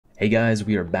Hey guys,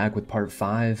 we are back with part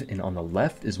 5, and on the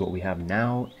left is what we have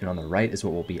now, and on the right is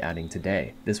what we'll be adding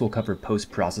today. This will cover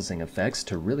post-processing effects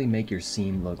to really make your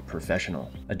scene look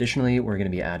professional. Additionally, we're going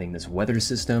to be adding this weather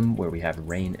system where we have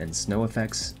rain and snow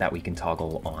effects that we can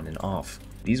toggle on and off.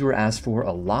 These were asked for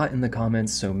a lot in the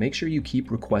comments, so make sure you keep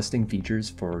requesting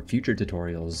features for future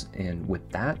tutorials, and with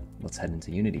that, let's head into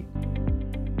Unity.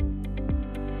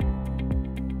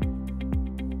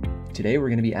 Today we're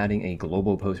going to be adding a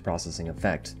global post-processing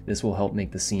effect. This will help make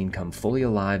the scene come fully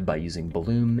alive by using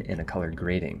bloom and a color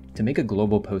grading. To make a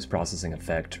global post-processing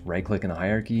effect, right-click in the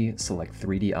hierarchy, select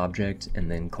 3D object, and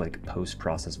then click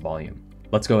Post-Process Volume.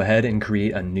 Let's go ahead and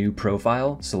create a new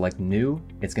profile, select New.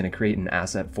 It's going to create an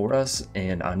asset for us,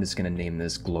 and I'm just going to name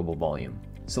this Global Volume.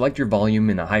 Select your volume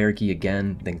in the hierarchy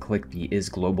again, then click the Is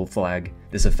Global flag.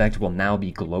 This effect will now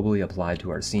be globally applied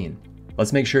to our scene.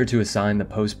 Let's make sure to assign the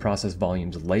post-process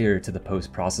volumes layer to the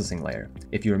post-processing layer.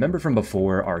 If you remember from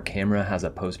before, our camera has a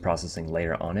post-processing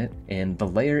layer on it, and the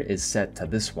layer is set to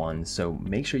this one, so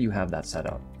make sure you have that set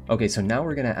up. Okay, so now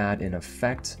we're going to add an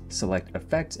effect, select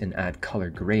effect, and add color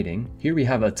grading. Here we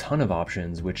have a ton of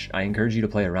options, which I encourage you to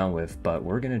play around with, but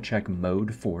we're going to check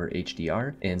mode for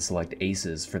HDR and select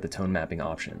aces for the tone mapping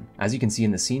option. As you can see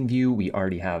in the scene view, we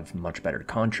already have much better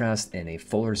contrast and a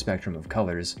fuller spectrum of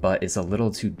colors, but it's a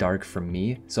little too dark for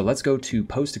me. So let's go to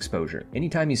post exposure.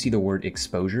 Anytime you see the word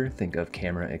exposure, think of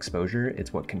camera exposure.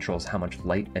 It's what controls how much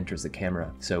light enters the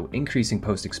camera. So increasing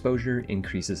post exposure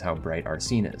increases how bright our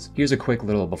scene is. Here's a quick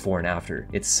little before and after.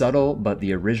 It's subtle, but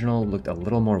the original looked a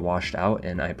little more washed out,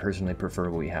 and I personally prefer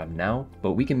what we have now,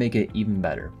 but we can make it even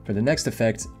better. For the next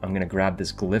effect, I'm going to grab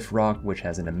this glyph rock, which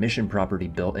has an emission property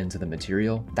built into the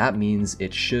material. That means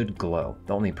it should glow.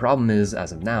 The only problem is,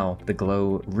 as of now, the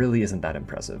glow really isn't that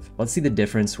impressive. Let's see the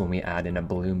difference when we add in a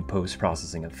bloom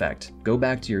post-processing effect. Go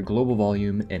back to your global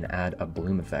volume and add a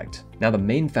bloom effect. Now the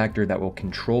main factor that will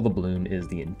control the bloom is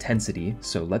the intensity,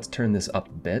 so let's turn this up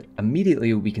a bit.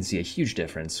 Immediately we can see a huge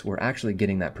difference. We're actually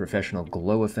getting that professional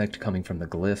glow effect coming from the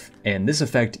glyph, and this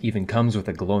effect even comes with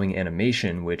a glowing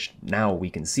animation, which now we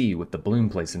can see with the bloom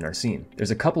placed in our scene. There's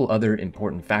a couple other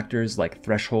important factors like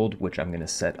threshold, which I'm going to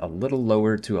set a little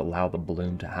lower to allow the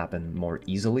bloom to happen more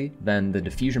easily. Then the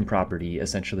diffusion property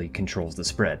essentially controls the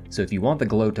spread. So if you want the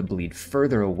glow to bleed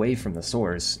further away from the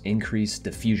source, increase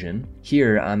diffusion.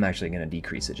 Here I'm actually going to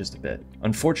decrease it just a bit.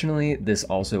 Unfortunately, this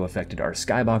also affected our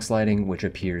skybox lighting, which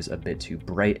appears a bit too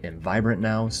bright and vibrant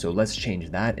now, so let's change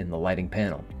that in the lighting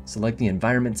panel. Select the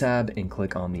environment tab and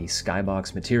click on the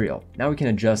skybox material. Now we can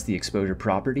adjust the exposure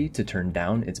property to turn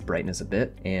down its brightness a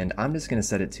bit, and I'm just going to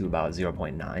set it to about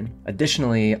 0.9.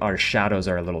 Additionally, our shadows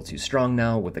are a little too strong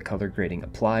now with the color grading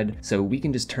applied, so we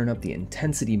can just turn up the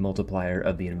intensity multiplier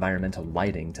of the environmental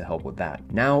lighting to help with that.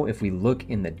 Now if we look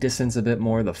in the distance a bit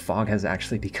more, the fog has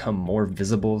actually become more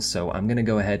visible, so I'm going to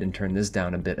go ahead and turn this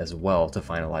down a bit as well to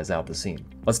finalize out the scene.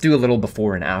 Let's do a little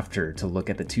before and after to look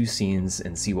at the two scenes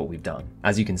and see what we've done.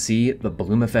 As you can see, the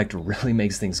bloom effect really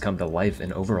makes things come to life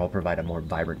and overall provide a more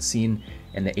vibrant scene,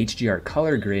 and the HDR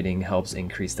color grading helps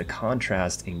increase the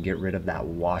contrast and get rid of that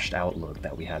washed out look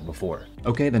that we had before.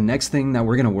 Okay, the next thing that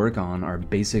we're going to work on are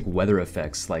basic weather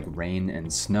effects like rain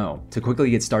and snow. To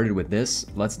quickly get started with this,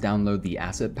 let's download the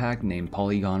asset pack named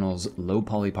Polygonal's Low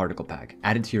Poly Particle Pack.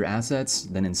 Add it to your assets,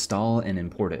 then install and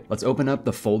import it. Let's open up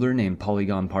the folder named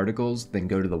Polygon Particles, then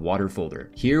go to the water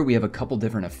folder. Here we have a couple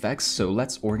different effects, so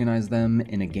let's organize them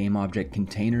in a game object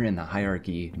container in the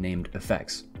hierarchy named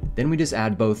Effects. Then we just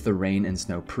add both the rain and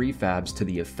snow prefabs to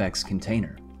the effects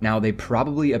container. Now they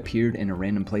probably appeared in a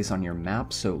random place on your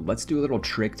map, so let's do a little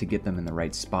trick to get them in the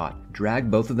right spot. Drag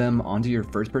both of them onto your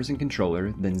first-person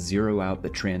controller, then zero out the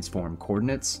transform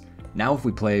coordinates. Now if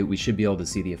we play, we should be able to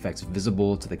see the effects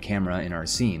visible to the camera in our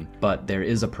scene, but there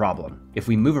is a problem. If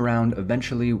we move around,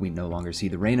 eventually we no longer see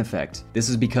the rain effect. This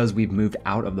is because we've moved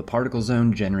out of the particle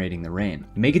zone generating the rain.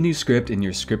 Make a new script in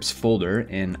your scripts folder,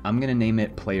 and I'm going to name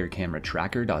it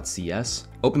playerCameraTracker.cs.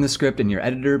 Open the script in your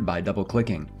editor by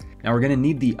double-clicking. Now we're going to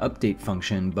need the update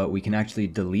function, but we can actually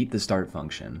delete the start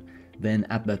function. Then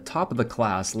at the top of the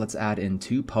class, let's add in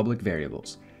two public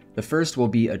variables. The first will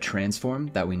be a transform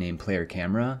that we name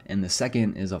playerCamera, and the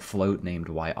second is a float named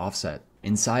yOffset.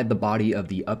 Inside the body of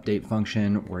the update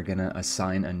function, we're going to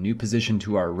assign a new position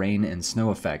to our rain and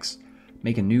snow effects.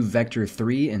 Make a new vector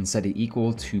 3 and set it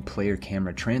equal to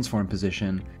playerCamera transform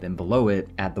position, then below it,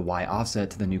 add the yOffset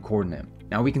to the new coordinate.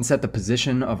 Now we can set the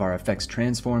position of our effects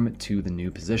transform to the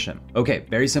new position. Okay,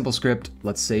 very simple script.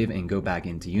 Let's save and go back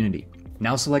into Unity.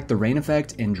 Now select the rain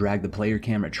effect and drag the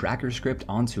playerCameraTracker script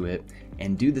onto it,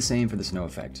 and do the same for the snow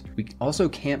effect. We also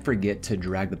can't forget to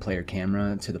drag the player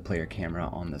camera to the player camera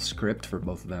on the script for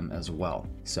both of them as well.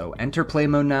 So enter play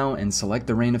mode now and select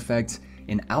the rain effect.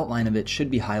 An outline of it should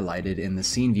be highlighted in the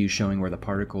scene view showing where the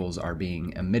particles are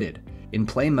being emitted. In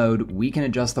play mode, we can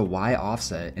adjust the Y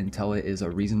offset until it is a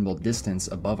reasonable distance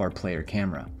above our player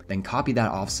camera. Then copy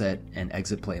that offset and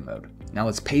exit play mode. Now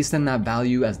let's paste in that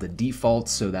value as the default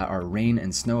so that our rain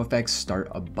and snow effects start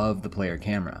above the player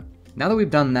camera. Now that we've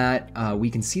done that, we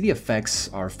can see the effects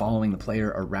are following the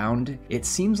player around. It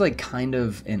seems like kind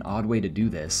of an odd way to do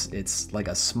this. It's like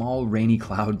a small rainy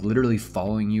cloud literally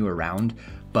following you around,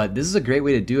 but this is a great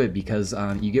way to do it because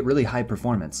you get really high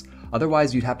performance.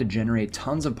 Otherwise, you'd have to generate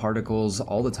tons of particles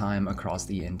all the time across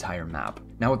the entire map.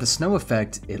 Now with the snow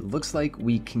effect, it looks like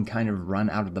we can kind of run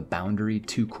out of the boundary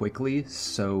too quickly,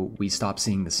 so we stop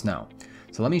seeing the snow.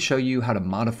 So let me show you how to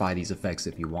modify these effects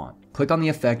if you want. Click on the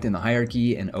effect in the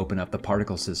hierarchy and open up the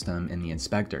particle system in the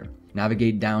inspector.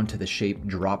 Navigate down to the shape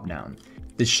dropdown.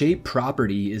 The shape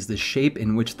property is the shape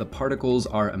in which the particles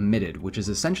are emitted, which is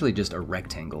essentially just a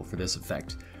rectangle for this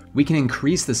effect. We can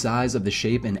increase the size of the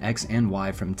shape in X and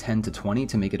Y from 10 to 20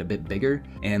 to make it a bit bigger,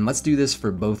 and let's do this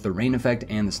for both the rain effect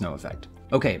and the snow effect.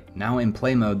 Okay, now in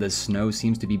play mode, the snow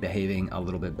seems to be behaving a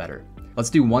little bit better. Let's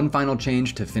do one final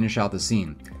change to finish out the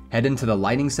scene. Head into the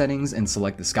lighting settings and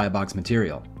select the skybox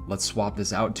material. Let's swap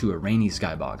this out to a rainy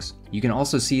skybox. You can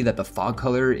also see that the fog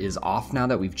color is off now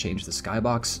that we've changed the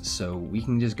skybox, so we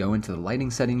can just go into the lighting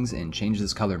settings and change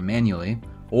this color manually,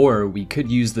 or we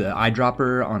could use the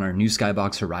eyedropper on our new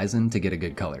skybox horizon to get a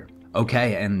good color.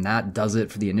 Okay, and that does it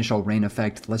for the initial rain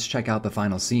effect. Let's check out the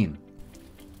final scene.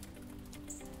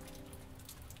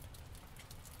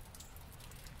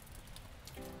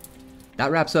 That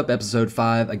wraps up episode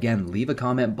 5. Again, leave a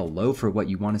comment below for what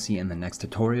you want to see in the next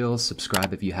tutorial.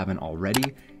 Subscribe if you haven't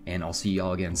already, and I'll see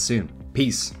y'all again soon.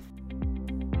 Peace.